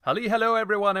Hello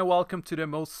everyone and welcome to the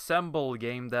most assembled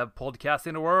game dev podcast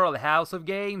in the world, House of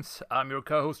Games. I'm your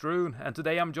co-host Rune, and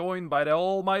today I'm joined by the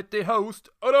almighty host,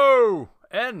 Odo!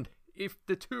 And if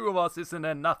the two of us isn't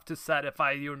enough to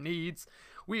satisfy your needs,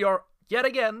 we are yet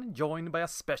again joined by a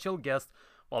special guest,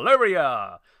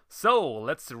 Valeria! So,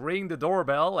 let's ring the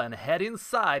doorbell and head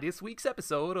inside this week's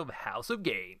episode of House of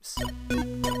Games.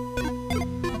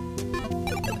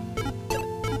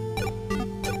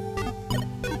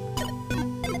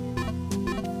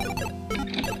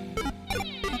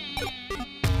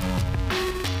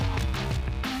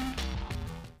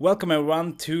 Welcome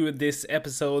everyone to this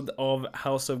episode of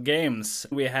House of Games.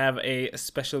 We have a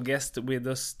special guest with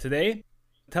us today.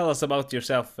 Tell us about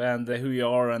yourself and who you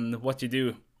are and what you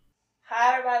do.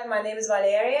 Hi everybody, my name is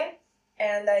Valeria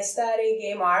and I study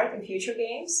game art and future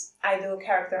games. I do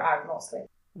character art mostly.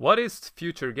 What is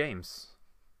Future Games?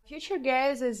 Future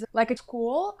Games is like a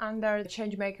school under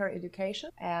Changemaker Education,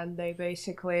 and they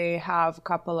basically have a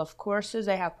couple of courses.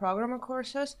 They have programmer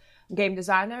courses, game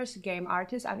designers, game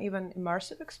artists, and even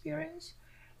immersive experience,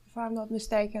 if I'm not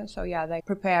mistaken. So yeah, they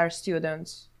prepare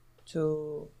students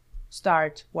to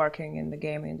start working in the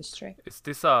game industry. Is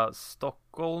this a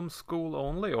Stockholm school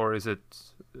only, or is it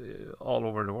all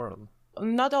over the world?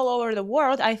 Not all over the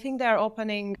world. I think they're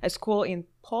opening a school in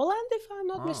Poland, if I'm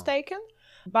not mistaken.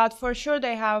 But for sure,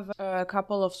 they have a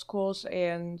couple of schools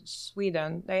in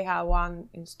Sweden. They have one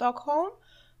in Stockholm,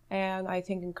 and I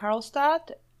think in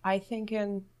Karlstad, I think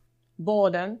in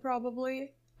Boden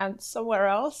probably, and somewhere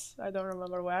else. I don't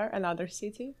remember where, another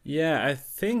city. Yeah, I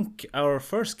think our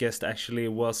first guest actually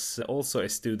was also a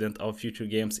student of Future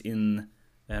Games in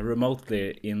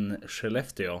remotely in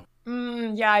Skellefteå.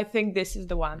 Yeah, I think this is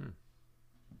the one.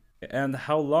 And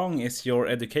how long is your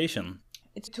education?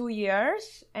 It's 2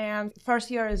 years, and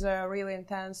first year is a really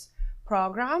intense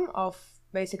program of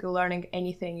basically learning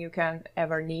anything you can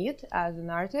ever need as an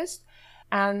artist.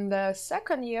 And the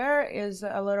second year is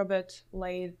a little bit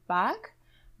laid back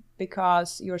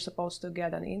because you're supposed to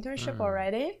get an internship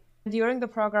already. During the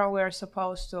program, we're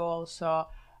supposed to also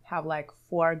have like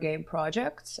 4 game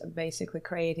projects, basically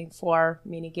creating 4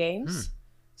 mini games.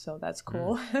 So that's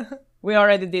cool. We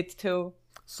already did 2.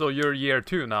 So you're year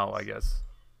 2 now, I guess.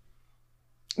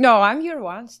 No, I'm year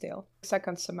 1 still,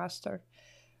 second semester.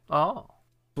 Oh.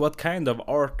 What kind of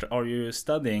art are you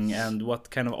studying and what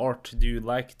kind of art do you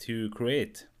like to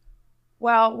create?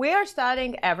 Well, we are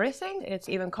studying everything. It's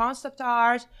even concept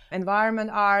art, environment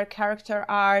art, character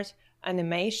art,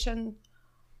 animation.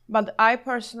 But I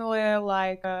personally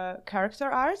like character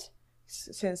art.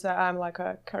 Since I'm like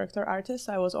a character artist,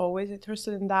 I was always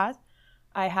interested in that.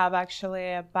 I have actually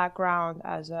a background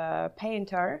as a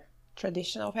painter,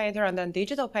 traditional painter, and then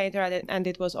digital painter, and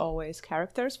it was always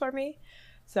characters for me.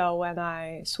 So when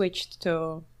I switched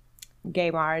to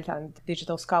game art and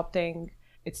digital sculpting,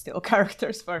 it's still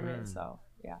characters for me. So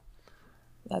yeah,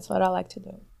 that's what I like to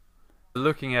do.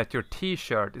 Looking at your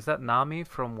t-shirt, is that Nami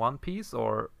from One Piece,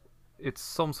 or it's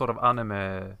some sort of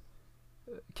anime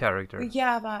character?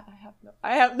 Yeah, but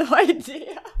I have no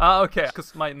idea. Okay,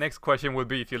 because my next question would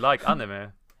be if you like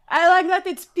anime. I like that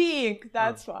it's pink,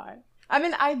 that's why. I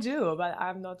mean, I do, but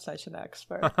I'm not such an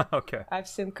expert. Okay. I've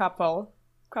seen couple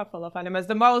of animes,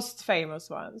 the most famous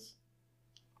ones.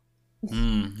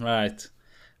 Right.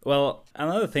 Well,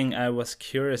 another thing I was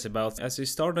curious about, as you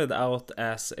started out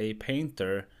as a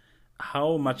painter,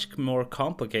 how much more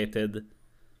complicated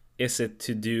is it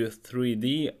to do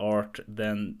 3D art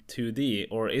than 2D,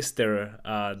 or is there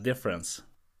a difference?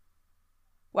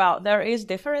 Well, there is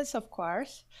difference, of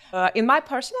course. In my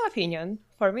personal opinion,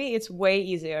 for me, it's way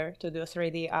easier to do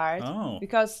 3D art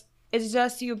because it's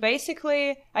just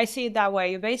I see it that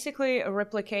way. You basically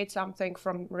replicate something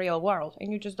from real world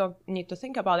and you just don't need to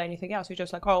think about anything else. You're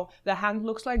just like, oh, the hand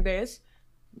looks like this.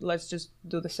 Let's just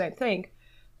do the same thing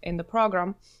in the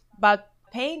program. But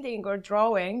painting or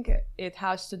drawing, it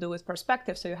has to do with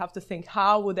perspective. So you have to think,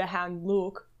 how would the hand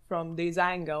look from this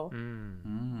angle?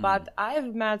 But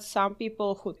I've met some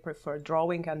people who prefer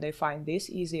drawing and they find this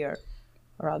easier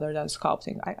rather than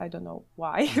sculpting. I don't know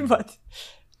why, but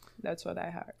that's what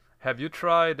I heard. Have you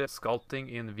tried sculpting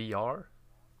in VR?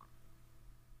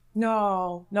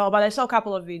 No, but I saw a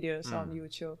couple of videos on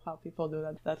YouTube how people do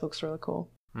that. That looks really cool.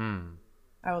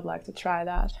 I would like to try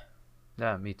that.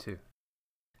 Yeah, me too.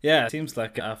 Yeah, it seems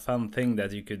like a fun thing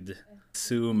that you could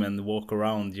zoom and walk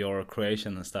around your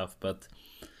creation and stuff, but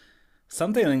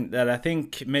something that I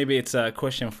think maybe it's a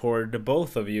question for the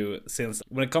both of you, since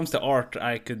when it comes to art,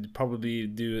 I could probably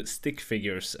do stick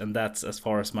figures, and that's as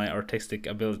far as my artistic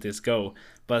abilities go.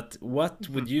 But what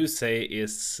would you say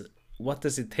is, what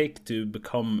does it take to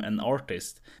become an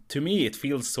artist? To me, it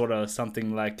feels sort of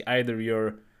something like either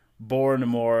you're born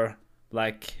more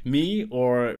like me,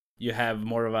 or you have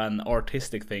more of an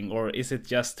artistic thing, or is it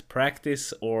just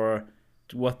practice, or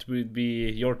what would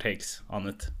be your takes on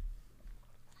it?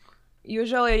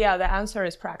 Usually, yeah, the answer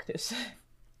is practice.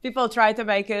 People try to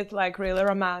make it like really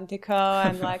romantical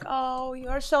and like, oh,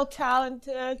 you're so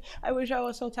talented. I wish I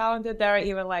was so talented. There are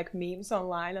even like memes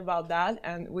online about that.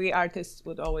 And we artists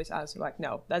would always answer like,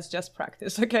 no, that's just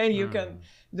practice. Okay, you can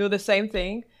do the same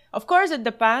thing. Of course, it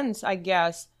depends, I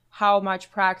guess, how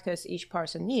much practice each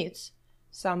person needs.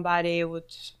 Somebody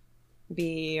would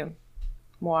be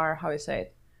more, how you say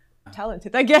it,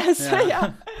 talented, I guess.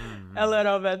 Yeah. A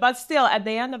little bit. But still, at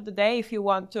the end of the day, if you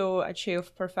want to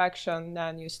achieve perfection,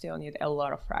 then you still need a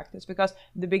lot of practice, because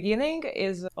the beginning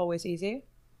is always easy.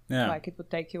 Yeah. Like it would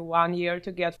take you 1 year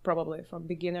to get probably from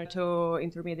beginner to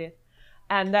intermediate.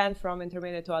 And then from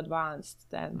intermediate to advanced,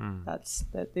 then that's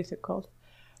the difficult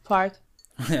part.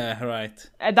 Yeah, right.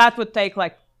 And that would take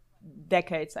like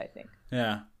decades, I think.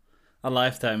 Yeah, a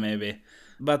lifetime maybe.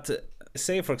 But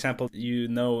say, for example, you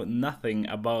know nothing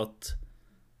about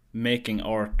making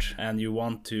art and you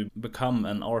want to become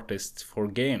an artist for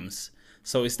games.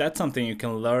 So is that something you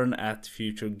can learn at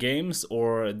future games,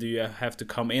 or do you have to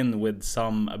come in with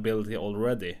some ability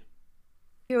already?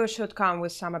 You should come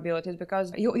with some abilities,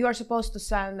 because you are supposed to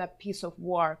send a piece of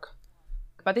work.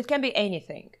 But it can be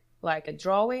anything, like a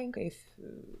drawing. If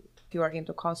you are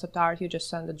into concept art, you just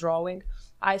send a drawing.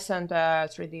 I send a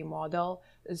 3D model.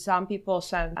 Some people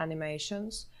send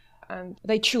animations, and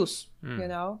they choose, you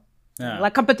know? Yeah.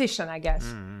 Like competition, I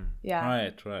guess.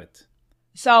 Yeah. Right.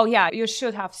 So yeah, you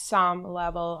should have some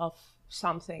level of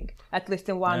something, at least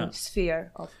in one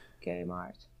sphere of game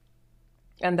art.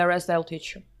 And the rest they'll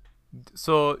teach you.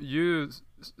 So you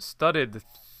studied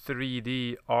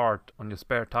 3D art on your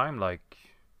spare time, like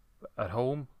at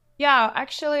home? Yeah,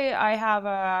 actually I have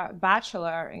a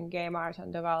bachelor in game art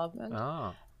and development.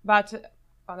 But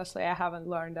honestly, I haven't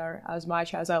learned there as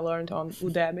much as I learned on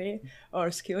Udemy or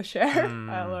Skillshare.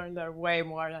 I learned there way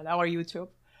more than our YouTube.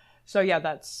 So yeah,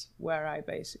 that's where I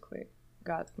basically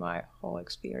got my whole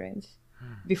experience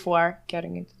before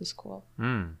getting into the school.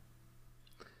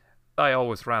 I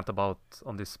always rant about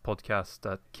on this podcast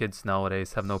that kids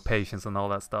nowadays have no patience and all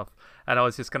that stuff. And I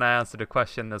was just going to answer the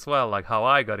question as well, like how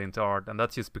I got into art. And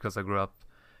that's just because I grew up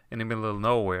in the middle of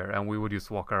nowhere, and we would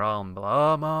just walk around, like,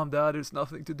 oh, mom, dad, there's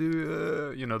nothing to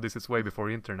do. You know, this is way before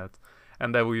internet.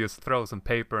 And then we just throw some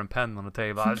paper and pen on the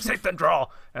table. I'll sit and draw.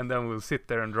 And then we'll sit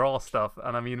there and draw stuff.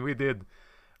 And I mean, we did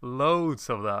loads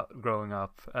of that growing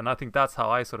up. And I think that's how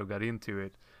I sort of got into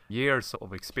it. Years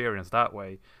of experience that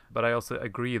way. But I also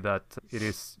agree that it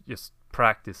is just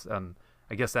practice, and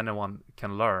I guess anyone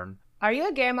can learn. Are you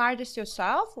a game artist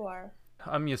yourself, or?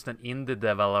 I'm just an indie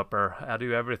developer. I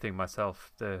do everything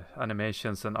myself, the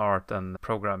animations and art and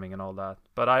programming and all that.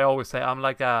 But I always say I'm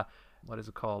like a, what is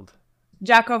it called?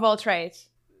 Jack of all trades.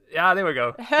 Yeah, there we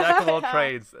go. Jack of all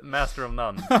trades, master of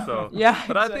none. So, yeah,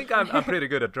 but I think I'm pretty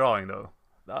good at drawing, though.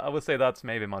 I would say that's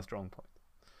maybe my strong point.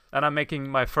 And I'm making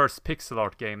my first pixel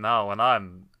art game now, and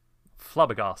I'm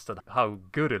flabbergasted how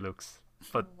good it looks.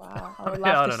 But wow, I would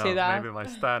love to see that. Maybe my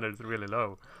standard is really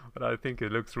low, but I think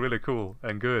it looks really cool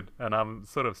and good, and I'm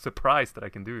sort of surprised that I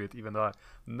can do it, even though I've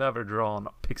never drawn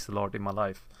pixel art in my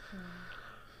life.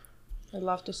 I'd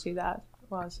love to see that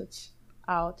once it's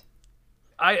out.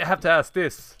 I have to ask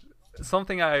this,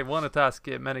 something I wanted to ask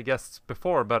many guests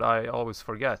before, but I always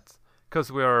forget,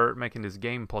 because we are making this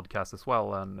game podcast as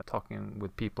well and talking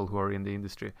with people who are in the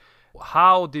industry.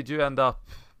 How did you end up?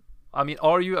 I mean,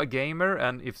 are you a gamer?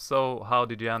 And if so, how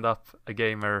did you end up a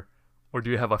gamer? Or do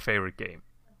you have a favorite game?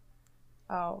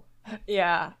 Oh,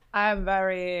 yeah. I'm a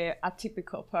very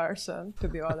atypical person, to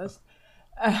be honest.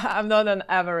 I'm not an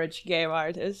average game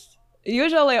artist.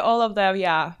 Usually all of them,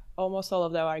 almost all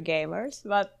of them are gamers,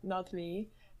 but not me,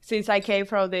 since I came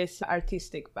from this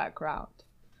artistic background.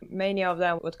 Many of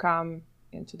them would come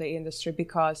into the industry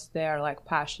because they're like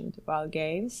passionate about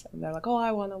games, and they're like, oh,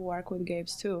 I want to work with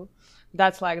games too.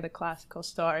 That's like the classical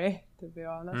story, to be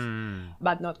honest.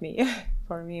 But not me.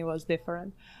 For me, it was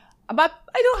different. But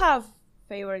I do have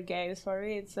favorite games. For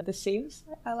me, it's The Sims.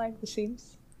 I like The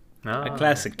Sims. A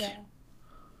classic.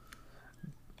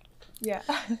 Yeah.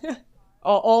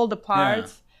 all the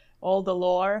parts, all the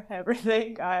lore,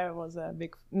 everything. I was a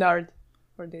big nerd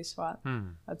for this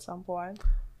one at some point.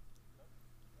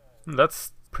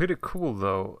 That's pretty cool,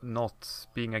 though, not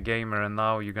being a gamer, and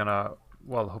now you're gonna,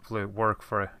 well, hopefully work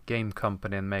for a game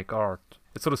company and make art.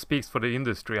 It sort of speaks for the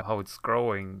industry, how it's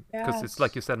growing, because it's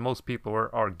like you said, most people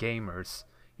are gamers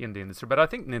in the industry. But I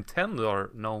think Nintendo are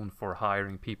known for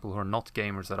hiring people who are not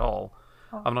gamers at all.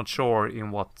 I'm not sure in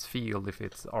what field, if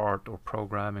it's art or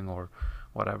programming or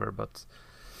whatever. But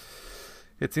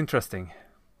it's interesting.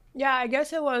 Yeah, I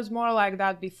guess it was more like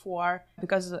that before,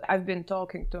 because I've been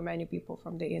talking to many people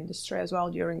from the industry as well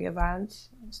during events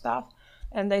and stuff.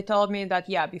 And they told me that,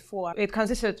 yeah, before it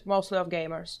consisted mostly of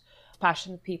gamers,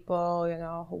 passionate people,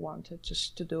 who wanted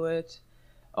just to do it.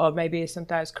 Or maybe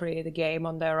sometimes create a game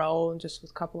on their own, just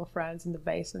with a couple of friends in the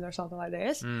basement or something like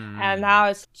this. And now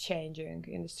it's changing.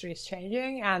 Industry is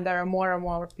changing. And there are more and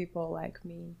more people like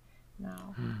me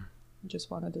now who just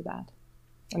want to do that.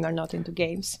 And they're not into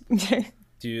games.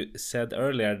 You said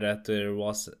earlier that there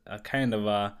was a kind of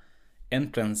a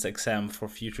entrance exam for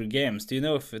future games. Do you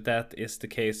know if that is the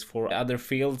case for other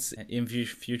fields in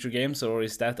future games, or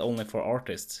is that only for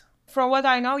artists? From what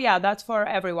I know, yeah, that's for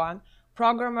everyone.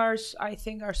 Programmers, I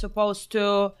think, are supposed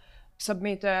to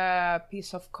submit a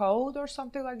piece of code or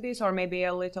something like this, or maybe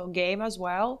a little game as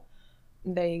well.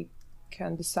 They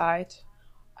can decide.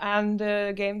 And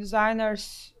game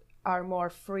designers are more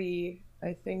free.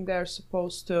 I think they're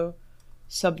supposed to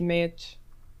submit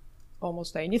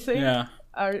almost anything. Yeah.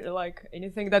 Or like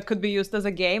anything that could be used as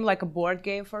a game, like a board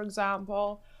game, for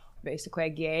example. Basically a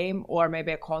game, or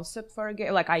maybe a concept for a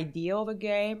game, like idea of a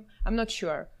game. I'm not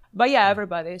sure. But yeah,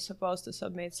 everybody is supposed to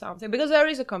submit something because there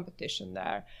is a competition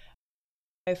there.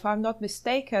 If I'm not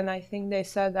mistaken, I think they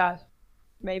said that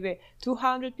maybe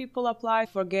 200 people applied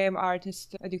for game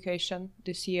artist education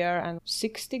this year and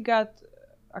 60 got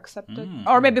accepted.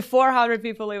 Or maybe 400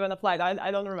 people even applied.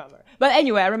 I don't remember. But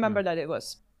anyway, I remember that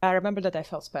I remember that I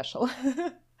felt special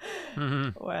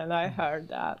when I heard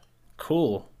that.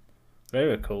 Cool.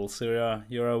 Very cool. So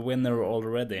you're a winner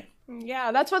already.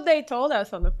 Yeah, that's what they told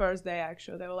us on the first day,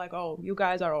 actually. They were like, oh, you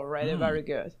guys are already very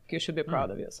good. You should be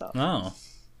proud of yourself. Oh,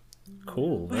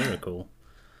 cool. Very cool.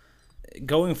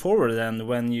 Going forward then,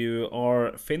 when you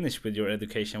are finished with your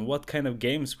education, what kind of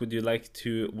games would you like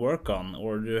to work on,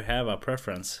 or do you have a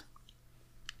preference?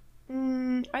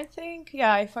 I think,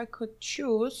 yeah, if I could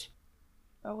choose,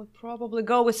 I would probably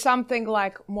go with something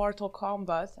like Mortal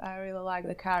Kombat. I really like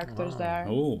the characters there.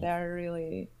 Ooh. They're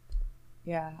really,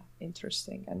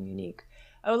 interesting and unique.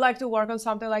 I would like to work on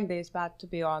something like this, but to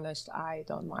be honest, I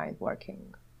don't mind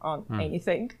working on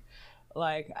anything.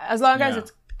 Like, as long as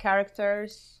it's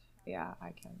characters,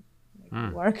 I can make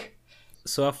it work.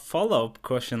 So a follow-up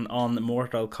question on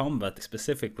Mortal Kombat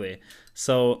specifically.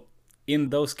 So in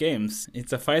those games,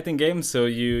 it's a fighting game, so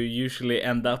you usually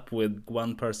end up with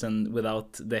one person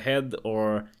without the head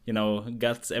or,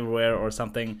 guts everywhere or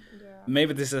something. Yeah.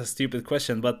 Maybe this is a stupid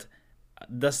question, but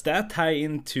does that tie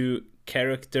into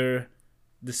character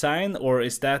design, or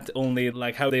is that only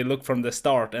like how they look from the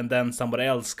start and then somebody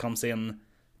else comes in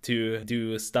to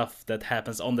do stuff that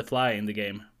happens on the fly in the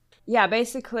game? Yeah,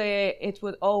 basically it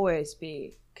would always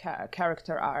be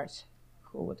character art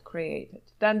who would create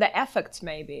it. Then the effects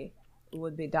maybe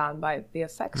would be done by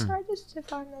VFX artists,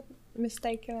 if I'm not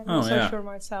mistaken. I'm not so sure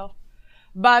myself.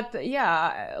 But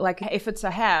yeah, like if it's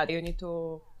a head, you need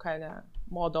to kind of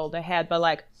model the head, but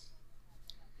like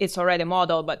it's already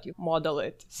modeled, but you model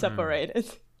it separated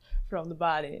from the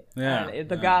body. Yeah. And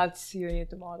the guts you need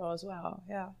to model as well.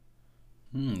 Yeah.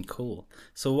 Cool.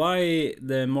 So why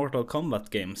the Mortal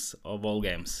Kombat games of all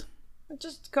games?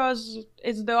 Just because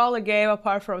it's the only game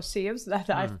apart from Sims that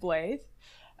I've played.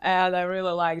 And I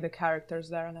really like the characters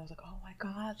there. And I was like, oh my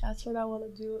God, that's what I want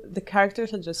to do. The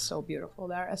characters are just so beautiful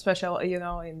there, especially,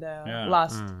 in the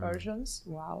last versions.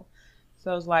 Wow.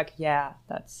 So I was like, yeah,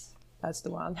 that's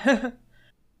the one.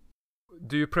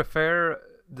 Do you prefer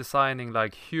designing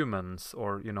like humans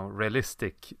or,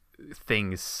 realistic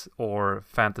things or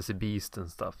fantasy beasts and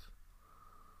stuff?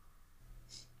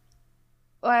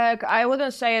 Like, I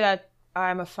wouldn't say that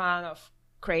I'm a fan of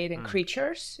creating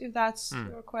creatures, if that's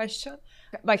your question.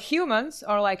 Like humans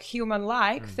or like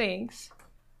human-like things.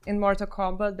 In Mortal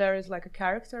Kombat, there is like a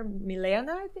character,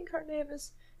 Milena, I think her name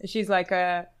is. And she's like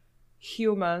a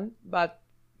human, but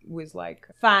with like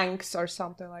fangs or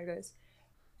something like this.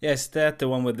 Yeah, is that the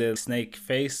one with the snake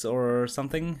face or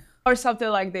something? Or something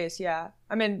like this, yeah.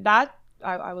 I mean, that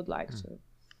I would like to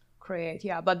create,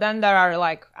 yeah. But then there are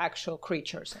like actual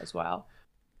creatures as well.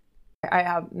 I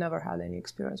have never had any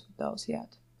experience with those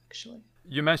yet, actually.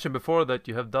 You mentioned before that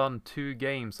you have done 2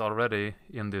 games already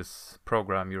in this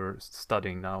program you're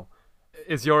studying now.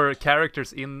 Is your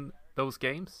characters in those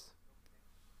games?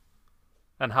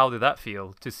 And how did that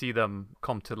feel to see them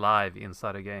come to life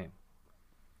inside a game?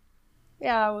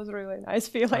 Yeah, it was a really nice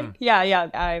feeling. Yeah,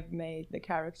 I've made the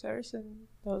characters in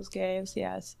those games,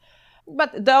 yes.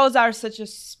 But those are such a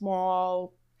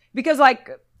small... Because,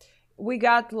 like, we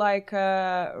got, like,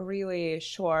 a really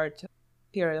short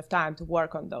period of time to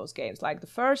work on those games. Like, the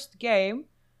first game,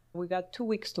 we got 2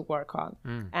 weeks to work on.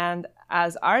 And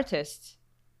as artists,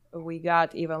 we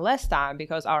got even less time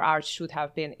because our art should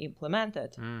have been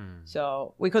implemented.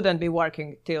 So we couldn't be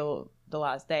working till the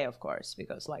last day, of course,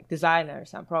 because like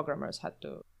designers and programmers had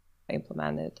to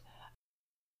implement it.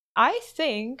 I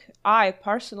think I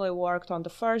personally worked on the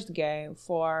first game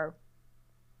for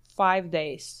 5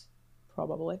 days,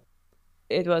 probably.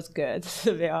 It was good,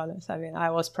 to be honest. I mean, I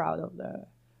was proud of the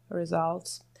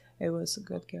results. It was a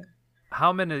good game.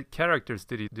 How many characters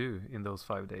did you do in those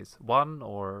 5 days? One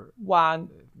or? One.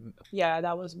 Yeah,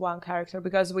 that was one character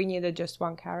because we needed just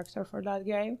one character for that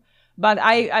game. But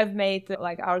I've made,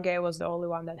 like, our game was the only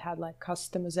one that had, like,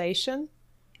 customization.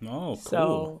 Oh, cool.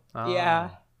 So, yeah.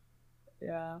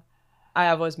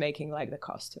 I was making, like, the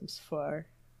costumes for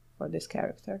this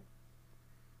character.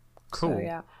 Cool. So,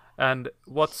 yeah. And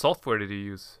what software did you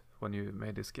use when you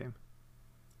made this game?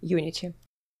 Unity.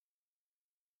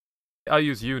 I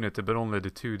use Unity, but only the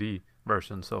 2D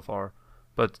version so far.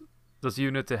 But does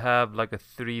Unity have like a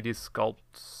 3D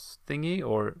sculpt thingy,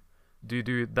 or do you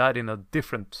do that in a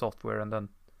different software and then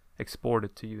export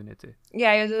it to Unity?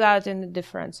 Yeah, you do that in a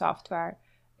different software.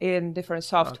 In different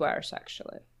softwares,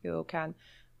 actually. You can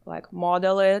like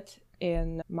model it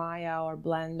in Maya or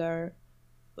Blender,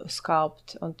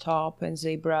 sculpt on top in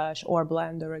ZBrush or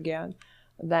Blender again.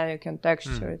 Then you can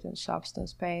texture it in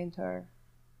Substance Painter.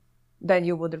 Then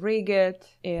you would rig it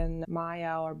in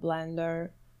Maya or Blender,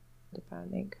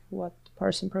 depending what the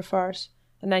person prefers.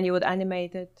 And then you would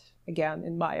animate it again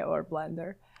in Maya or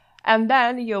Blender. And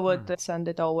then you would send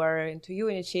it over into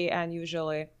Unity, and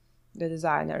usually the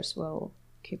designers will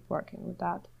keep working with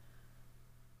that.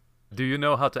 Do you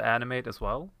know how to animate as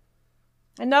well?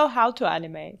 I know how to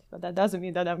animate, but that doesn't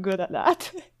mean that I'm good at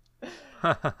that.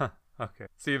 Okay.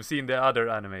 So you've seen the other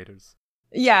animators?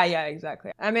 Yeah,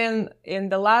 exactly. I mean, in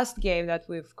the last game that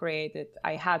we've created,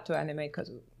 I had to animate because,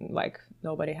 like,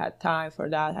 nobody had time for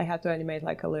that. I had to animate,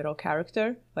 like, a little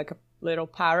character, like a little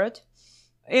parrot.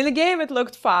 In the game, it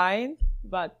looked fine,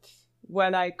 but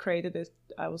when I created it,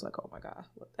 I was like, oh my god,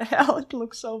 what the hell? It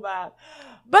looks so bad.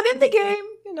 But in the game,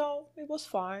 it was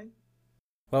fine.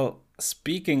 Well,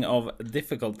 speaking of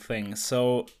difficult things,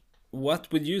 so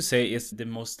what would you say is the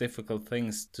most difficult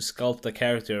things to sculpt a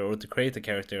character or to create a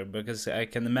character? Because I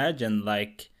can imagine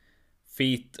like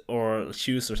feet or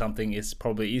shoes or something is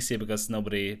probably easy because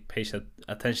nobody pays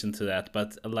attention to that.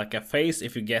 But like a face,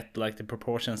 if you get like the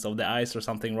proportions of the eyes or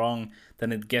something wrong,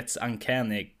 then it gets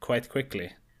uncanny quite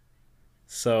quickly.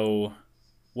 So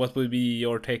what would be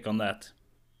your take on that?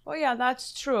 Well, yeah,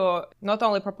 that's true. Not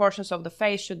only proportions of the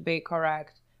face should be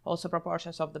correct, also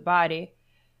proportions of the body.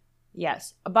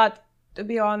 Yes, but to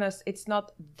be honest, it's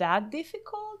not that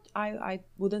difficult. I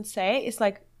wouldn't say. It's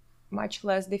like much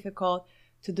less difficult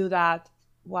to do that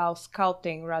while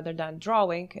sculpting rather than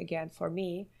drawing, again, for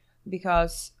me,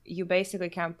 because you basically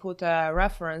can put a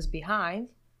reference behind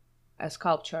a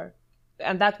sculpture,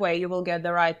 and that way you will get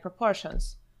the right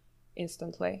proportions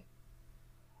instantly.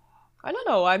 I don't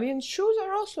know. I mean, shoes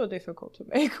are also difficult to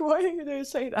make. Why do you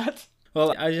say that?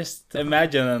 Well, I just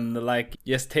imagine like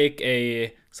just take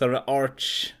a sort of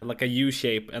arch, like a U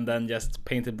shape, and then just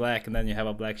paint it black, and then you have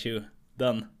a black shoe.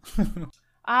 Done.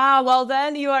 Well,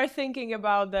 then you are thinking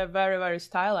about the very, very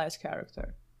stylized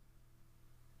character.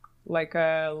 Like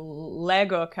a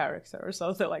Lego character or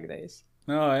something like this.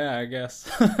 Oh, yeah, I guess.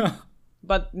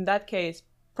 But in that case,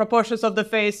 proportions of the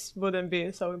face wouldn't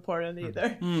be so important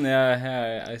either.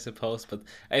 Yeah, I suppose. But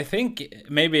I think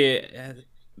maybe...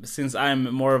 since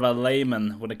I'm more of a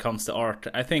layman when it comes to art,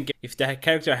 I think if the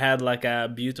character had like a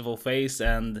beautiful face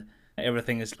and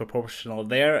everything is proportional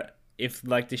there, if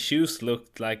like the shoes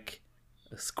looked like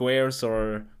squares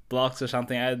or blocks or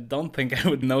something, I don't think I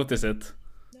would notice it.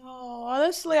 No,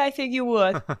 honestly, I think you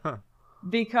would.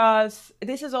 Because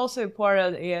this is also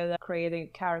important in creating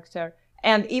a character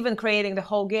and even creating the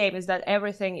whole game, is that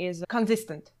everything is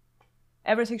consistent.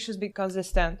 Everything should be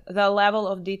consistent. The level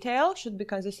of detail should be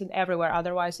consistent everywhere.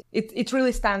 Otherwise, it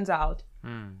really stands out.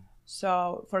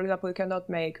 So, for example, you cannot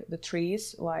make the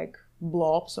trees like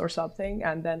blobs or something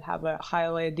and then have a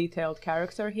highly detailed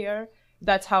character here.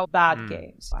 That's how bad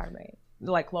games are made.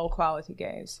 Like low quality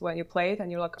games. When you play it and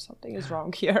you're like, something is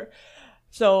wrong here.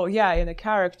 So, yeah, in a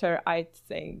character, I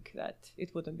think that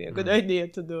it wouldn't be a good idea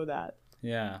to do that.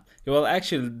 Yeah. Well,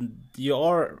 actually, you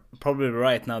are probably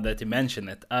right now that you mention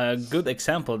it. A good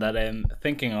example that I'm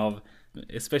thinking of,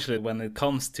 especially when it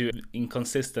comes to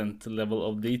inconsistent level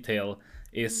of detail,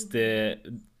 is the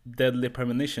Deadly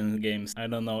Premonition games. I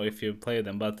don't know if you play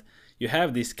them, but you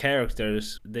have these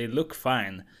characters, they look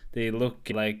fine. They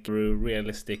look like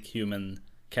realistic human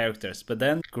characters. But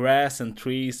then grass and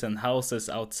trees and houses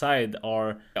outside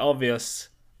are obvious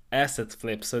asset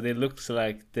flip, so they look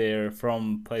like they're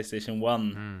from PlayStation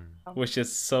 1, which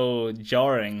is so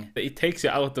jarring. It takes you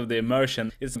out of the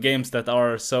immersion. It's games that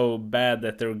are so bad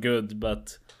that they're good,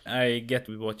 but I get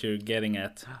what you're getting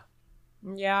at.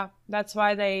 Yeah, that's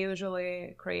why they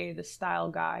usually create the style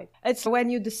guide. It's when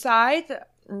you decide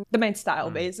the main style,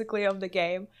 basically, of the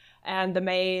game, and the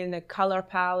main color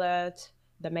palette,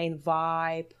 the main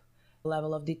vibe,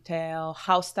 level of detail,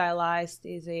 how stylized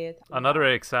is it. Another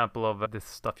example of this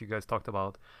stuff you guys talked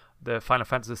about, the Final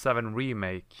Fantasy VII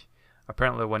Remake.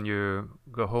 Apparently when you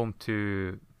go home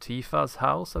to Tifa's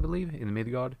house, I believe, in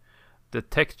Midgard, the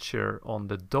texture on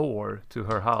the door to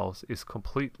her house is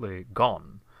completely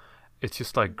gone. It's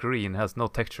just like green, has no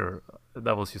texture.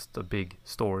 That was just a big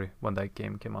story when that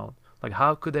game came out. Like,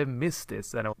 how could they miss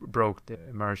this? And it broke the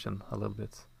immersion a little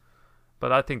bit.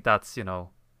 But I think that's,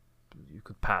 you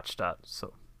could patch that,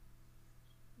 so.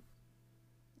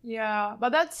 Yeah,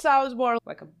 but that sounds more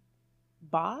like a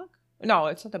bug? No,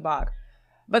 it's not a bug.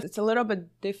 But it's a little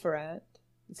bit different.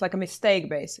 It's like a mistake,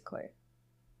 basically.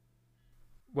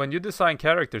 When you design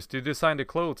characters, do you design the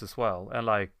clothes as well? And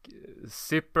like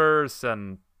zippers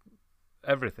and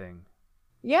everything?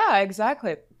 Yeah,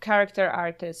 exactly. Character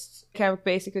artists can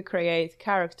basically create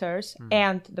characters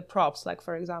and the props, like,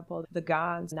 for example, the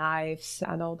guns, knives,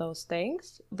 and all those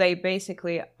things. They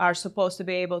basically are supposed to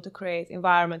be able to create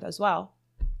environment as well.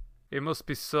 It must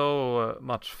be so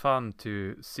much fun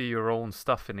to see your own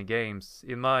stuff in the games.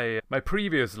 In my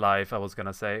previous life, I was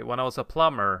gonna say, when I was a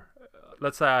plumber,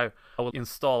 let's say I will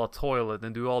install a toilet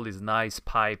and do all these nice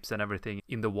pipes and everything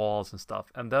in the walls and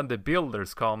stuff. And then the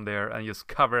builders come there and just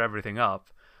cover everything up.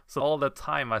 So all that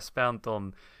time I spent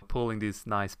on pulling these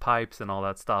nice pipes and all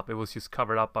that stuff, it was just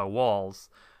covered up by walls.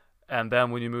 And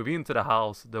then when you move into the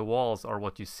house, the walls are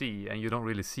what you see, and you don't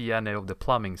really see any of the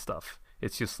plumbing stuff.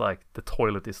 It's just like the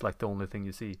toilet is like the only thing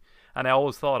you see. And I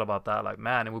always thought about that, like,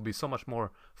 man, it would be so much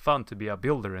more fun to be a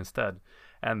builder instead.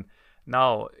 And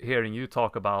now hearing you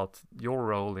talk about your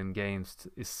role in games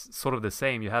is sort of the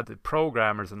same. You had the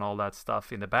programmers and all that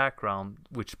stuff in the background,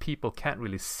 which people can't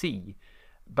really see.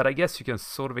 But I guess you can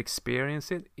sort of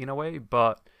experience it in a way.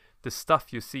 But the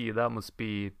stuff you see, that must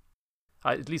be,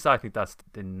 at least I think that's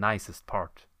the nicest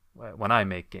part when I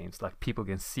make games. Like, people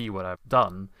can see what I've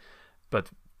done,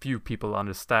 but few people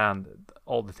understand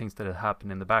all the things that have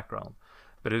happened in the background.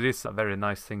 But it is a very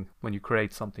nice thing when you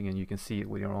create something and you can see it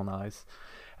with your own eyes,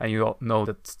 and you know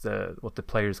that's what the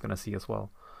player is going to see as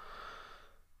well.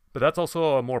 But that's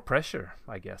also more pressure,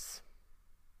 I guess.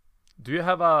 Do you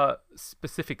have a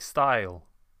specific style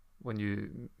when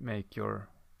you make your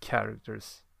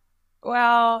characters?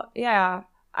 Well, yeah.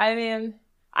 I mean,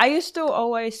 I used to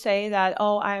always say that,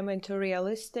 I'm into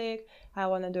realistic. I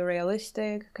want to do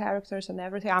realistic characters and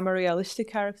everything. I'm a realistic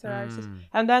character artist.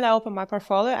 And then I open my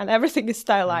portfolio and everything is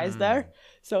stylized there.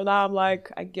 So now I'm like,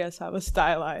 I guess I'm a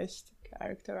stylized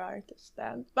character artist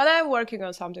then. But I'm working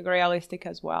on something realistic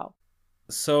as well.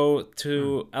 So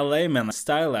to a layman,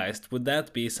 stylized, would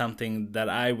that be something that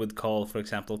I would call, for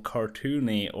example,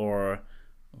 cartoony, or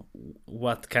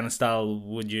what kind of style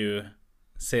would you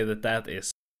say that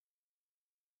is?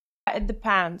 It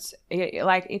depends.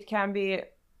 It can be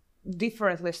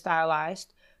differently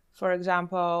stylized. For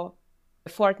example,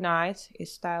 Fortnite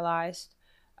is stylized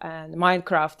and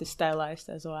Minecraft is stylized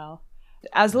as well.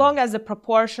 As long as the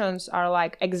proportions are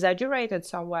like exaggerated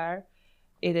somewhere,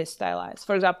 it is stylized.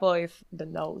 For example, if the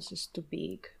nose is too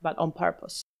big, but on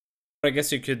purpose. I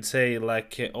guess you could say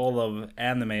like all of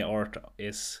anime art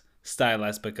is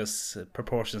stylized because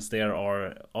proportions there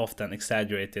are often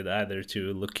exaggerated, either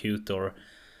to look cute or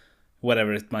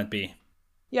whatever it might be.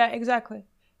 Yeah, exactly.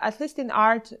 At least in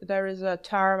art, there is a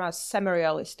term as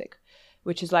semi-realistic,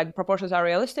 which is like proportions are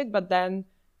realistic, but then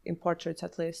in portraits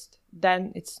at least,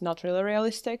 then it's not really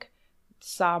realistic.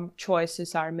 Some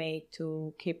choices are made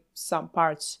to keep some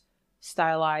parts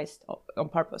stylized on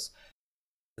purpose.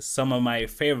 Some of my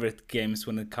favorite games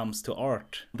when it comes to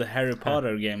art, the Harry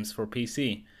Potter games for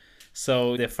PC.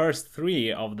 So the first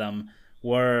 3 of them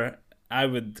were, I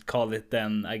would call it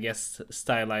then, I guess,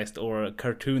 stylized or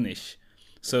cartoonish.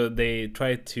 So they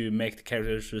tried to make the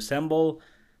characters resemble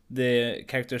the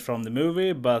characters from the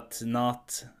movie, but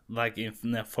not like in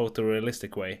a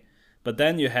photorealistic way. But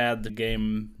then you had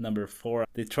game number 4.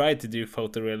 They tried to do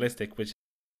photorealistic, which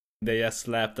they just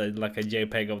slapped like a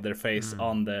JPEG of their face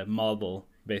on the model,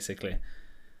 basically.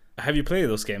 Have you played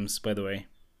those games, by the way?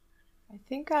 I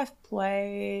think I've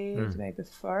played maybe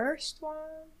first one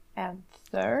and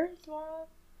third one.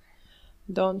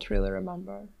 Don't really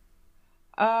remember.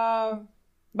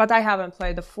 But I haven't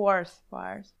played the 4th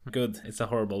part. Good. It's a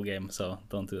horrible game, so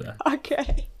don't do that.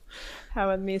 Okay.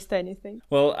 Haven't missed anything.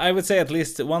 Well, I would say at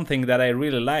least one thing that I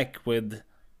really like with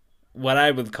what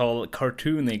I would call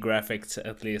cartoony graphics,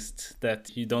 at least,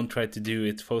 that you don't try to do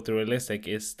it photorealistic,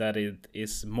 is that it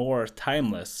is more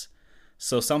timeless.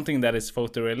 So something that is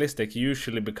photorealistic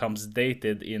usually becomes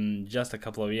dated in just a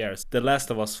couple of years. The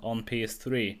Last of Us on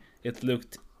PS3, it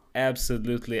looked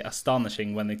absolutely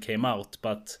astonishing when it came out,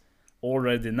 but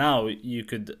already now you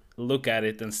could look at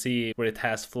it and see where it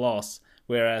has flaws,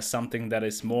 whereas something that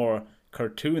is more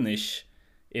cartoonish,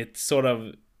 it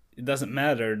doesn't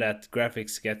matter that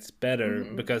graphics gets better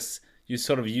because you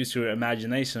sort of use your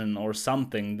imagination or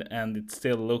something and it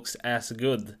still looks as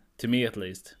good, to me at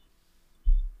least.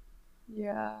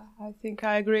 Yeah, I think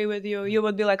I agree with you. You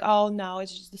would be like, oh, no,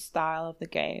 it's just the style of the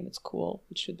game. It's cool.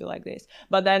 It should be like this.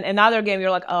 But then another game,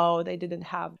 you're like, oh, they didn't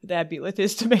have the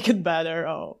abilities to make it better.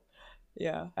 Oh,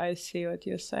 yeah, I see what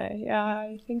you say. Yeah,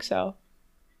 I think so.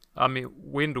 I mean,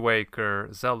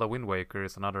 Zelda Wind Waker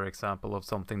is another example of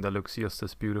something that looks just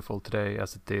as beautiful today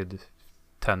as it did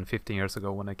 10, 15 years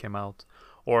ago when it came out.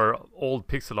 Or old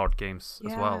pixel art games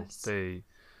as well. They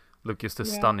look just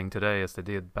as stunning today as they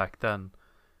did back then.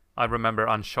 I remember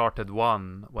Uncharted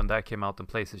 1, when that came out on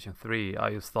PlayStation 3, I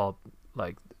just thought,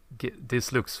 like,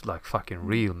 this looks like fucking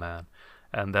real, man.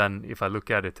 And then if I look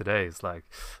at it today, it's like,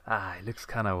 it looks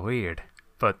kind of weird.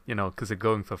 But, because they're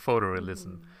going for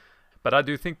photorealism. But I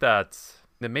do think that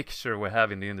the mixture we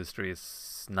have in the industry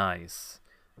is nice.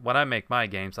 When I make my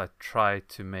games, I try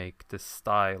to make the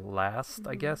style last,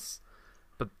 I guess.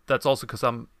 But that's also because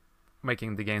I'm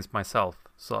making the games myself.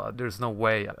 So there's no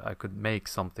way I could make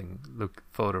something look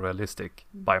photorealistic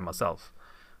by myself.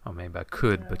 Or maybe I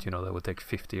could, but that would take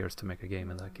 50 years to make a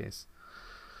game in that case.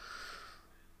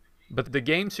 But the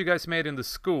games you guys made in the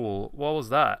school, what was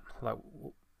that? Like,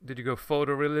 did you go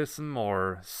photorealism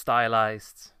or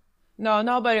stylized? No,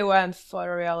 nobody went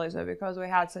photorealism because we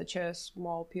had such a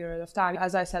small period of time.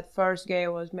 As I said, first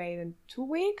game was made in 2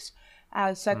 weeks,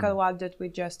 and second one that we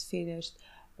just finished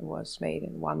was made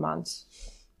in 1 month.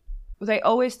 They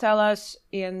always tell us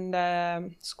in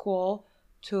the school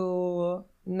to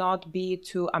not be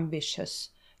too ambitious,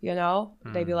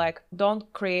 They'd be like,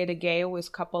 don't create a game with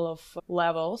a couple of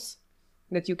levels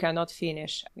that you cannot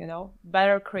finish,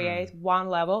 Better create one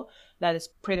level that is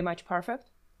pretty much perfect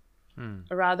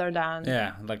rather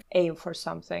than aim for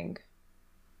something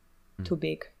too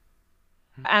big.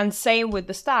 And same with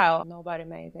the style. Nobody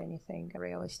made anything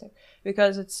realistic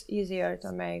because it's easier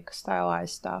to make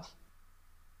stylized stuff.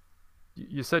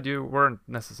 You said you weren't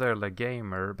necessarily a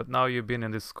gamer, but now you've been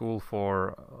in this school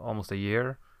for almost a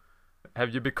year.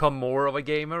 Have you become more of a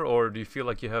gamer, or do you feel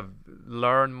like you have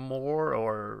learned more,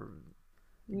 or...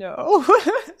 No.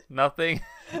 Nothing?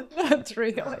 Not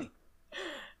really.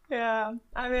 Yeah,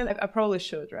 I mean, I probably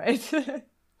should, right?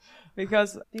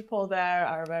 Because people there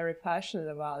are very passionate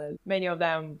about it. Many of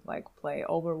them play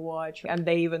Overwatch, and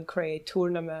they even create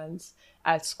tournaments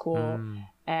at school.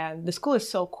 And the school is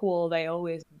so cool. They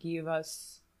always give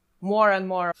us more and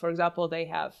more. For example, they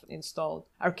have installed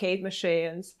arcade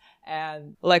machines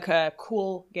and a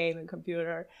cool gaming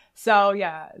computer. So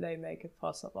yeah, they make it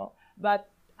possible. But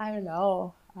I don't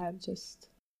know. I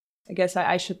guess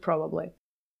I should probably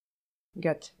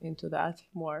get into that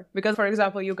more. Because, for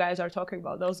example, you guys are talking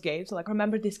about those games.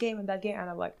 Remember this game and that game? And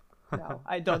I'm like, no,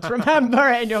 I don't remember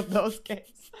any of those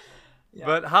games. Yeah.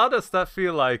 But how does that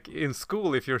feel like in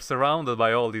school if you're surrounded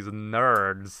by all these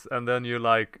nerds and then you're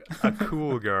like a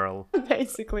cool girl?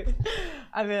 Basically.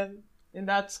 I mean, in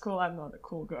that school, I'm not a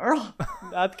cool girl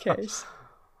in that case.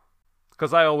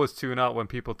 Because I always tune out when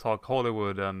people talk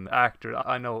Hollywood and actors.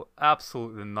 I know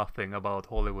absolutely nothing about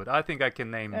Hollywood. I think I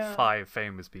can name 5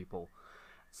 famous people.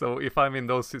 So if I'm in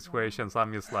those situations,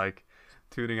 I'm just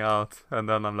tuning out. And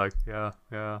then I'm like,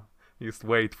 yeah. Just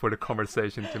wait for the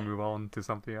conversation to move on to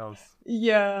something else.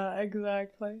 Yeah,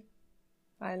 exactly.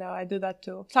 I know, I do that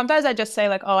too. Sometimes I just say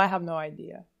I have no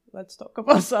idea. Let's talk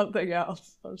about something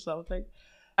else or something.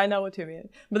 I know what you mean.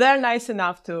 But they're nice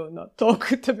enough to not talk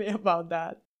to me about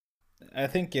that. I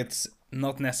think it's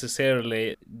not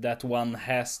necessarily that one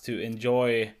has to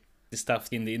enjoy the stuff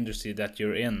in the industry that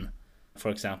you're in. For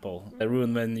example,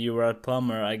 Rune, when you were a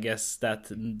plumber, I guess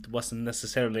that wasn't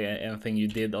necessarily anything you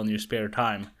did on your spare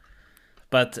time.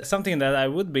 But something that I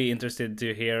would be interested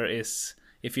to hear is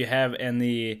if you have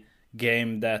any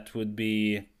game that would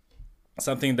be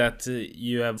something that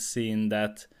you have seen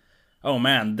that, oh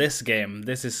man, this game,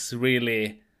 this is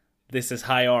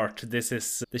high art, this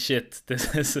is the shit,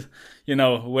 this is,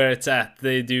 where it's at.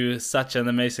 They do such an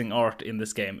amazing art in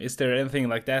this game. Is there anything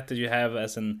like that you have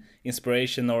as an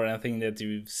inspiration or anything that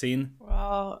you've seen?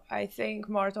 Well, I think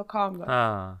Mortal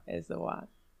Kombat is the one.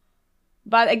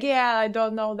 But again, I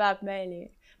don't know that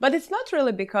many. But it's not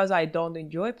really because I don't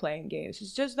enjoy playing games.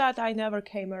 It's just that I never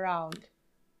came around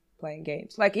playing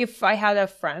games. Like if I had a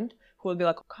friend who would be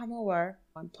like, come over,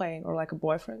 I'm playing, or like a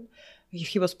boyfriend, if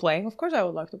he was playing, of course I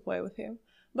would like to play with him.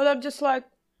 But I'm just like,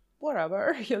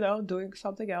 whatever, doing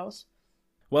something else.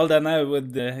 Well, then I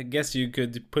would guess you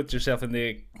could put yourself in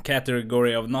the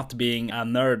category of not being a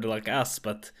nerd like us,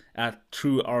 but a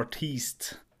true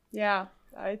artiste. Yeah,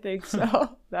 I think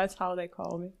so. That's how they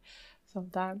call me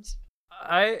sometimes.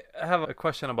 I have a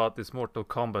question about this Mortal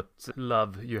Kombat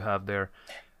love you have there.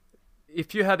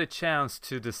 If you had a chance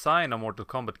to design a Mortal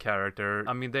Kombat character,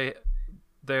 I mean,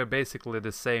 they're basically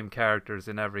the same characters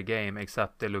in every game,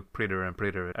 except they look prettier and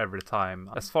prettier every time.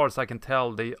 As far as I can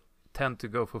tell, they tend to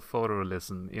go for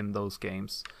photorealism in those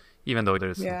games, even though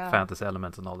there's fantasy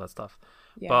elements and all that stuff.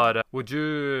 Yeah. But would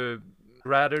you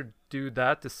rather do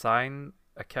that, design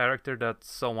a character that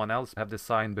someone else have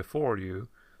designed before you,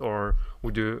 or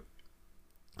would you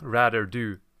rather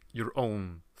do your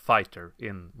own fighter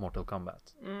in Mortal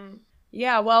Kombat?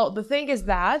 Yeah, well, the thing is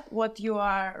that what you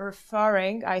are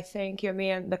referring, I think you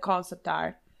mean the concept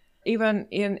art. Even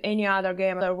in any other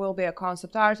game, there will be a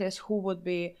concept artist who would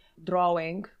be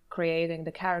drawing, creating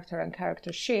the character and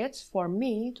character sheets for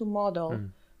me to model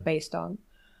based on.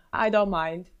 I don't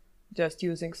mind just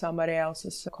using somebody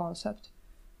else's concept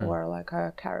or like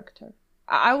a character.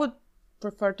 I would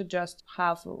prefer to just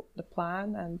have the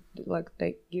plan and like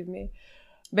they give me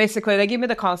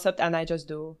the concept and I just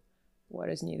do what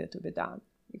is needed to be done,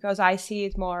 because I see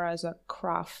it more as a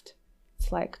craft. It's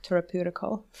like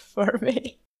therapeutical for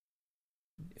me.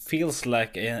 It feels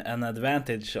like an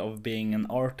advantage of being an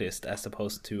artist as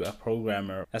opposed to a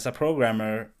programmer. As a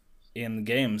programmer in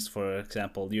games, for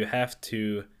example, you have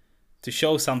to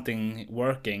show something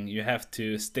working, you have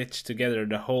to stitch together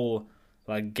the whole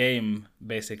like game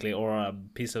basically, or a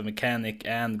piece of mechanic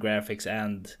and graphics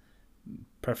and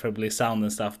preferably sound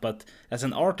and stuff. But as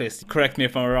an artist, correct me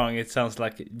if I'm wrong, it sounds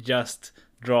like just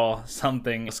draw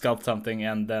something, sculpt something,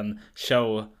 and then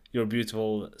show your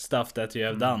beautiful stuff that you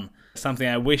have done. Something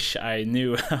I wish I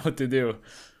knew how to do.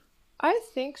 I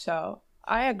think so.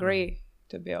 I agree,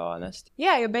 to be honest.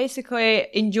 Yeah, you basically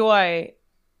enjoy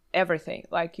everything.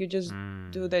 Like you just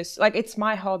do this. Like it's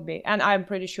my hobby, and I'm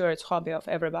pretty sure it's hobby of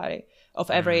everybody, of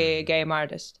every game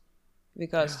artist.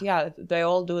 Because they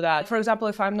all do that. For example,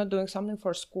 if I'm not doing something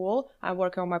for school, I'm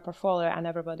working on my portfolio, and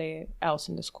everybody else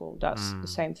in the school does the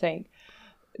same thing,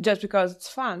 just because it's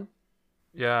fun.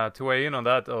 Yeah, to weigh in on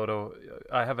that, Odo,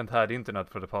 I haven't had internet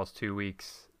for the past 2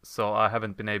 weeks, so I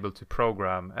haven't been able to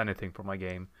program anything for my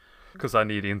game, because I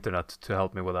need internet to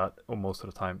help me with that most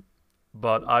of the time.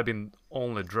 But I've been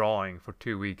only drawing for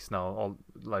 2 weeks now, all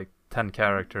like 10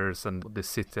 characters and the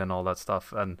city and all that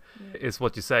stuff, and it's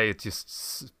what you say, it's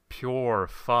just pure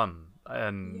fun.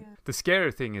 And the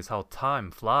scary thing is how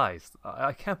time flies.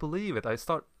 I can't believe it. I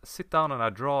sit down and I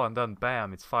draw, and then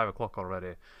bam, it's 5 o'clock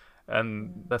already.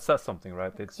 And that says something,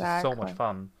 right? It's just so much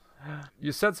fun.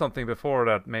 You said something before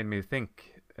that made me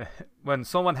think. When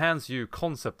someone hands you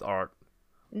concept art,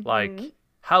 like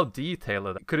how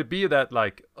detailed could it be that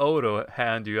like Odo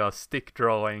hand you a stick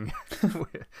drawing,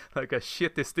 like a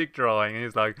shitty stick drawing, and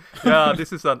he's like, yeah,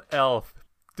 this is an elf,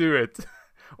 do it.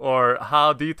 Or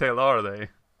how detailed are they?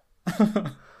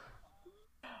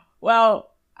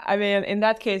 Well, I mean, in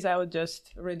that case, I would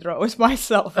just redraw it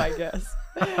myself, I guess.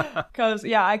 Because,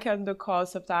 I can do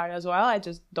concept art as well. I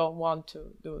just don't want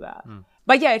to do that.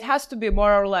 But it has to be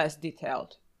more or less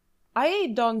detailed.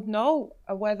 I don't know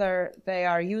whether they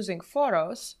are using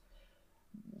photos.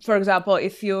 For example,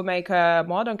 if you make a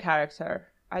modern character,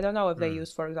 I don't know if they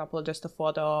use, for example, just a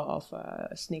photo of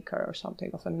a sneaker or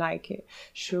something, of a Nike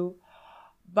shoe.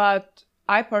 But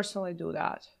I personally do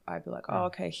that. I'd be like, oh,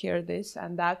 okay, here, this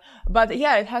and that. But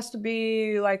it has to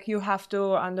be like, you have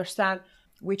to understand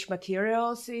which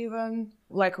materials even,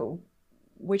 like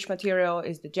which material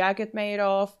is the jacket made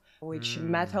of, which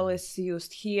metal is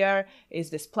used here,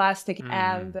 is this plastic,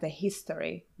 and the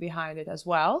history behind it as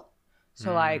well.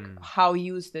 So like, how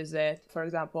used is it? For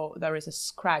example, there is a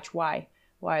scratch. Why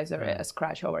is there a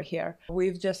scratch over here?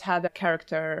 We've just had a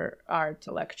character art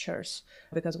lectures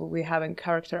because we're having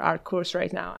character art course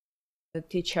right now. The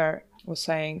teacher was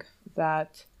saying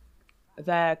that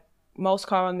the most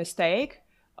common mistake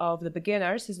of the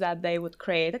beginners is that they would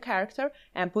create a character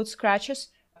and put scratches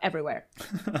everywhere.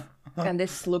 And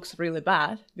this looks really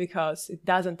bad because it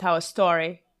doesn't tell a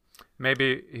story.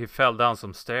 Maybe he fell down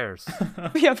some stairs.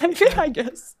 Yeah, maybe, I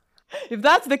guess. If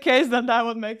that's the case, then that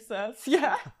would make sense.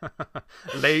 Yeah.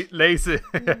 Lazy.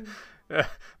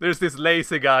 There's this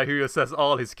lazy guy who says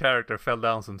all his character fell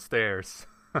down some stairs.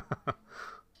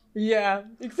 Yeah,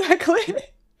 exactly.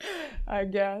 I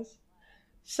guess.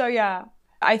 So yeah,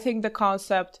 I think the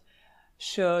concept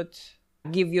should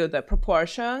give you the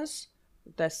proportions,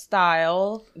 the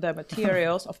style, the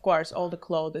materials. Of course, all the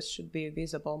clothes should be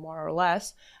visible more or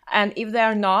less. And if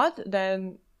they're not,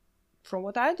 then from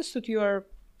what I understood, you're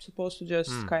supposed to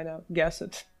just kind of guess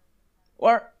it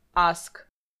or ask.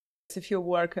 If you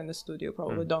work in the studio,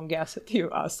 probably don't guess it.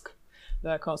 You ask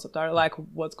the concept art, like,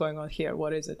 what's going on here?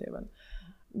 What is it even?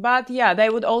 But yeah, they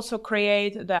would also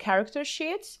create the character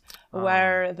sheets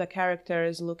where the character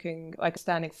is looking like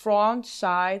standing front,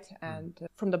 side, and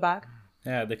from the back.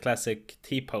 Yeah, the classic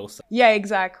T-pose. Yeah,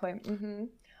 exactly.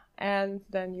 And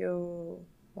then you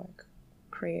like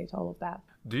create all of that.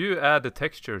 Do you add the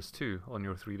textures too on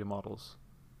your 3D models?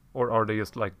 Or are they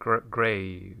just like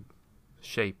gray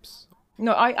shapes?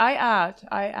 No, I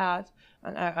add,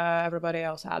 and everybody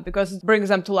else add, because it brings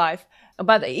them to life.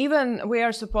 But even we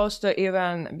are supposed to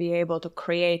even be able to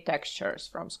create textures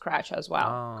from scratch as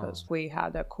well, because we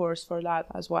had a course for that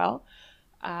as well.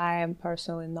 I am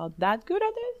personally not that good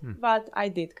at it, but I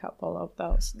did a couple of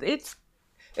those.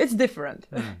 It's different.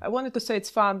 I wanted to say it's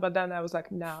fun, but then I was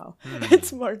like, no,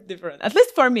 it's more different. At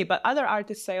least for me. But other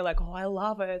artists say like, oh, I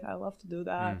love it. I love to do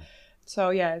that.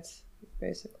 So yeah, it's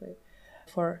basically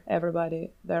for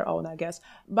everybody their own, I guess.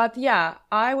 But yeah,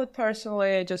 I would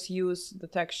personally just use the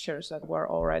textures that were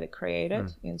already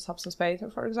created in Substance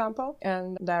Painter, for example.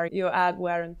 And there you add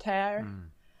wear and tear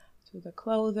to the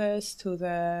clothes, to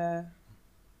the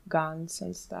guns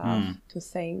and stuff, to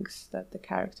things that the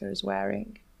character is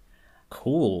wearing.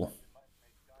 Cool.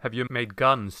 Have you made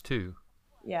guns too?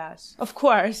 Yes, of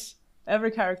course.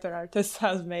 Every character artist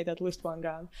has made at least one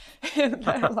gun in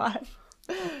their life.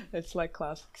 It's like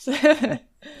classics.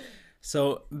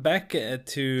 So back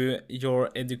to your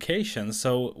education.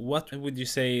 So what would you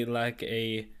say like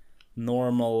a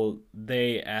normal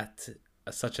day at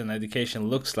such an education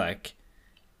looks like?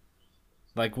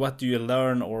 Like what do you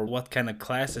learn, or what kind of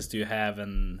classes do you have,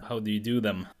 and how do you do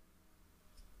them?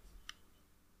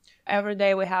 Every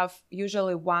day we have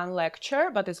usually one lecture,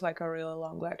 but it's like a really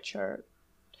long lecture.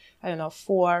 I don't know,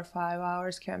 4 or 5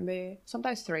 hours can be,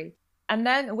 sometimes 3. And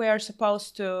then we are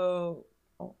supposed to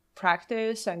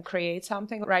practice and create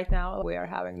something. Right now we are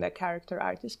having the character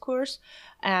artist course,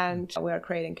 and we are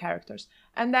creating characters.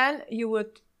 And then you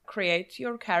would create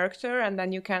your character, and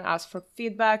then you can ask for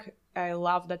feedback. I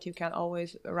love that you can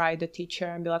always write the teacher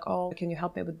and be like, oh, can you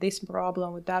help me with this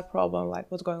problem, with that problem, like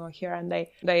what's going on here? And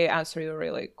they answer you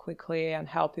really quickly and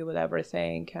help you with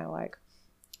everything, can like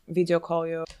video call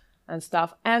you and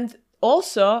stuff. And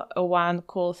also one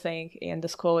cool thing in the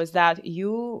school is that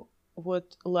you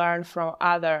would learn from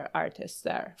other artists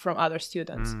there, from other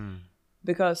students,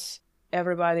 because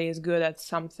everybody is good at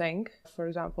something. For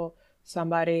example,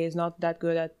 somebody is not that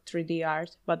good at 3D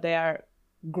art, but they are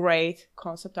great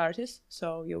concept artists,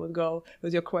 so you would go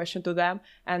with your question to them,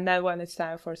 and then when it's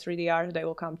time for 3D art, they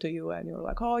will come to you and you're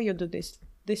like, oh, you do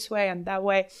this way and that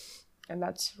way, and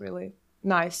that's really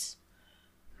nice.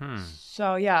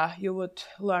 So yeah, you would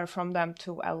learn from them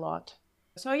too a lot.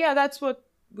 So yeah, that's what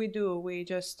we do. We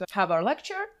just have our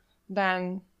lecture,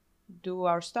 then do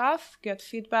our stuff, get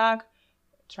feedback,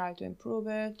 try to improve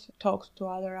it, talk to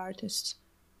other artists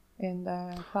in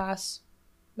the class.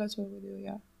 That's what we do.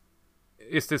 Yeah.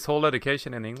 Is this whole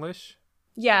education in English?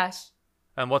 Yes.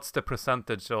 And what's the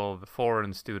percentage of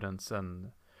foreign students and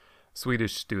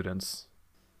Swedish students?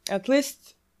 At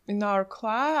least in our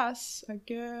class, I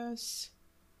guess,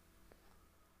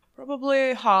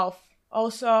 probably half.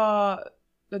 Also,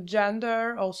 the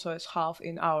gender also is half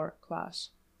in our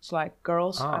class. It's like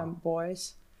girls and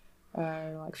boys,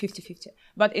 like 50-50.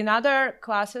 But in other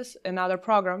classes, in other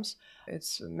programs,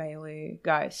 it's mainly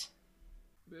guys.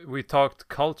 We talked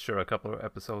culture a couple of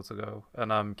episodes ago,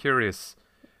 and I'm curious,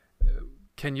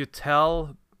 can you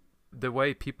tell the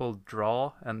way people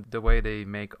draw and the way they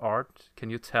make art? Can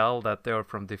you tell that they're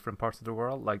from different parts of the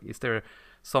world? Like, is there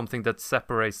something that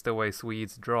separates the way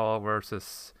Swedes draw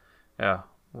versus,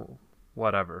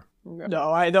 whatever?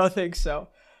 No, I don't think so.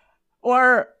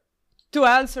 Or to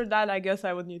answer that, I guess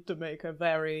I would need to make a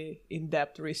very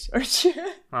in-depth research.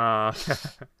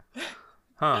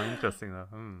 Interesting though.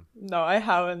 No, I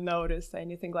haven't noticed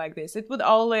anything like this. It would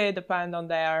only depend on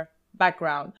their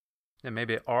background. Yeah,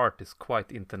 maybe art is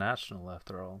quite international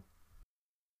after all.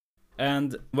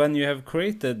 And when you have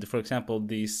created, for example,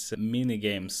 these mini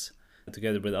games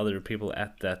together with other people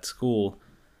at that school,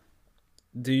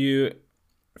 do you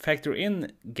factor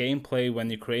in gameplay when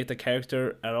you create a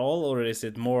character at all, or is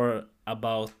it more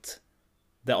about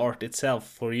the art itself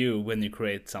for you when you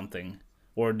create something?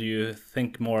 Or do you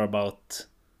think more about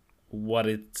what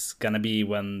it's gonna be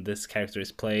when this character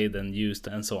is played and used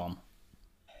and so on?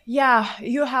 Yeah,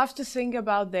 you have to think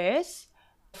about this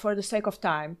for the sake of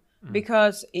time,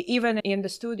 because even in the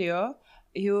studio,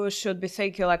 you should be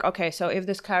thinking like, okay, so if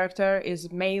this character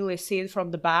is mainly seen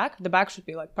from the back should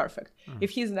be like perfect.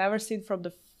 If he's never seen from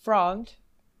the front,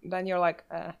 then you're like,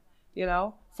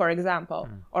 for example.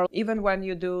 Or even when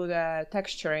you do the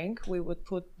texturing, we would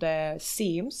put the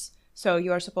seams. So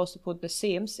you are supposed to put the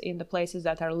seams in the places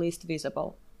that are least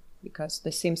visible, because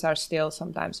the seams are still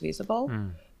sometimes visible,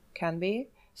 can be.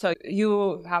 So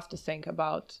you have to think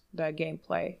about the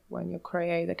gameplay when you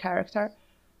create a character.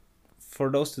 For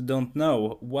those who don't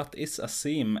know, what is a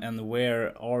seam and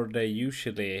where are they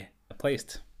usually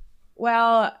placed?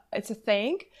 Well, it's a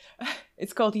thing.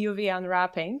 It's called UV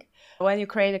unwrapping. When you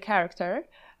create a character,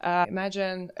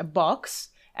 imagine a box,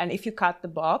 and if you cut the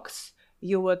box,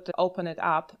 you would open it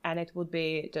up and it would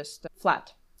be just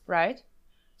flat, right?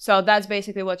 So that's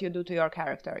basically what you do to your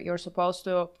character. You're supposed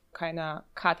to kind of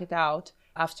cut it out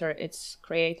after it's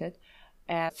created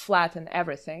and flatten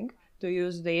everything to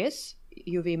use these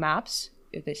UV maps,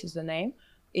 if this is the name,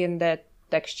 in the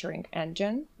texturing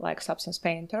engine like Substance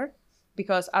Painter,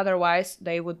 because otherwise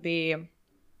they would be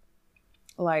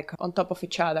like on top of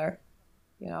each other.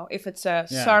 You know, if it's a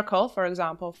circle, for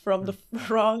example, from the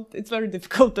front, it's very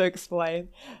difficult to explain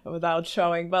without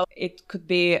showing, but it could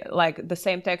be like the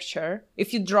same texture.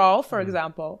 If you draw, for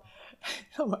example,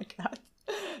 oh my God.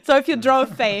 So if you draw a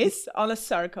face on a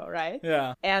circle, right?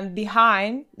 Yeah. And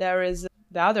behind there is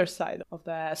the other side of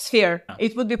the sphere,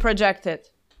 it would be projected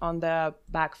on the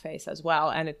back face as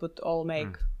well, and it would all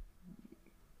make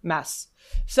mess.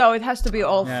 So it has to be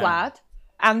all flat.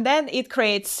 And then it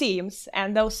creates seams,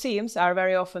 and those seams are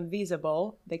very often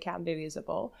visible. They can be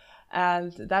visible.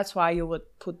 And that's why you would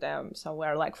put them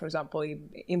somewhere, like, for example,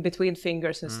 in between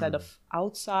fingers instead of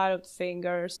outside of the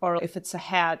fingers. Or if it's a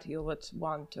head, you would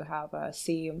want to have a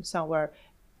seam somewhere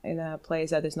in a place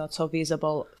that is not so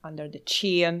visible under the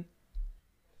chin.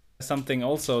 Something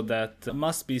also that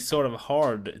must be sort of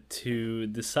hard to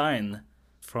design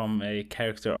from a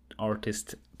character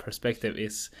artist perspective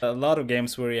is a lot of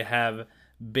games where you have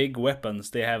big weapons.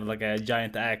 They have like a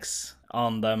giant axe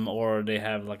on them, or they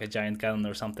have like a giant gun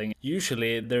or something.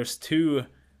 Usually there's two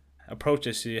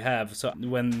approaches you have. So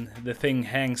when the thing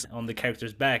hangs on the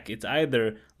character's back, it's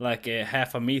either like a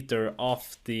half a meter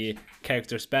off the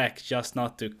character's back, just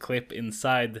not to clip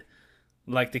inside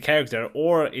like the character,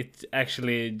 or it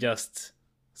actually just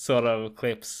sort of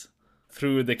clips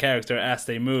through the character as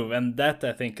they move. And that,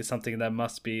 I think, is something that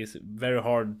must be very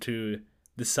hard to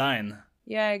design.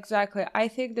 Yeah, exactly. I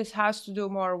think this has to do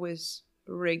more with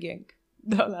rigging.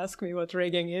 Don't ask me what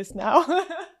rigging is now.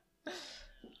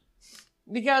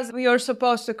 Because we are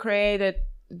supposed to create it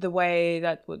the way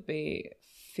that would be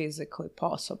physically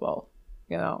possible.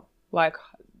 You know, like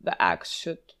the axe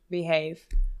should behave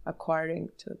according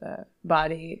to the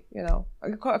body, you know,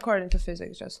 according to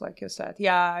physics, just like you said.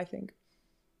 Yeah, I think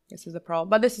this is the problem.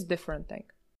 But this is a different thing.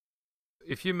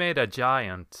 If you made a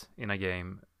giant in a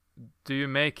game, do you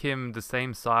make him the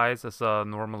same size as a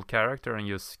normal character and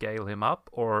you scale him up,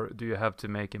 or do you have to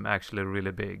make him actually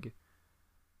really big?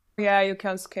 Yeah, you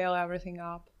can scale everything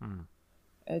up.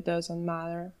 It doesn't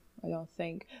matter, I don't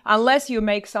think. Unless you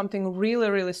make something really,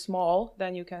 really small,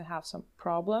 then you can have some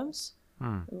problems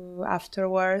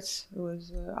afterwards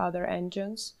with other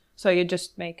engines. So you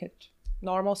just make it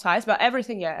normal size, but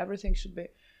everything should be,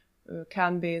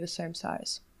 can be the same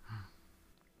size.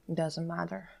 It doesn't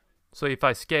matter. So if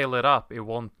I scale it up, it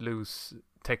won't lose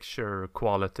texture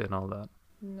quality and all that?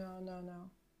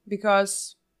 No.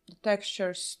 Because the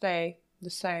textures stay the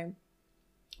same.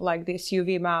 Like these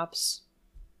UV maps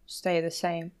stay the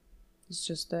same. It's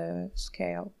just the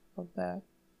scale of the...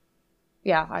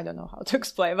 Yeah, I don't know how to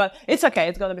explain, but it's okay.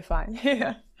 It's going to be fine.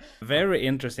 Yeah. Very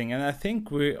interesting. And I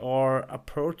think we are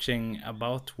approaching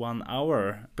about 1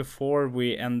 hour. Before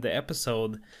we end the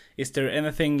episode, is there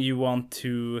anything you want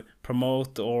to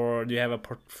promote, or do you have a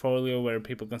portfolio where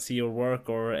people can see your work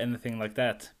or anything like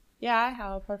that? Yeah, I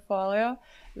have a portfolio.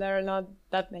 There are not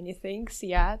that many things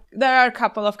yet. There are a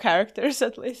couple of characters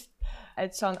at least.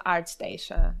 It's on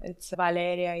ArtStation. It's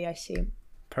Valeria Yasim.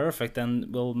 Perfect,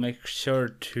 and we'll make sure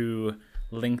to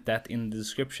link that in the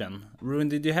description. Rune,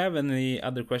 did you have any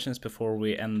other questions before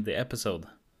we end the episode?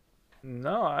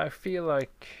 No, I feel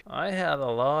like I had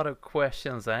a lot of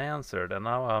questions answered, and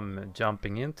now I'm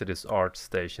jumping into this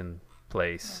ArtStation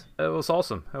place. It was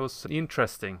awesome. It was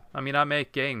interesting. I mean, I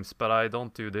make games, but I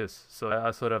don't do this. So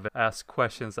I sort of ask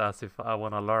questions as if I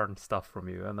want to learn stuff from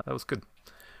you, and that was good.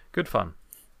 Good fun.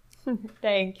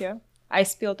 Thank you. I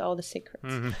spilled all the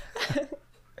secrets.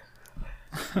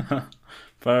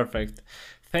 Perfect.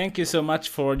 Thank you so much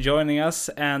for joining us,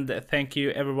 and thank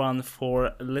you everyone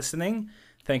for listening.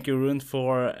 Thank you, Rune,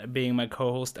 for being my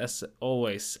co-host as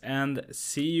always, and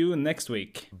see you next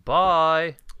week.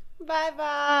 Bye.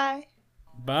 Bye-bye.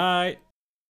 Bye.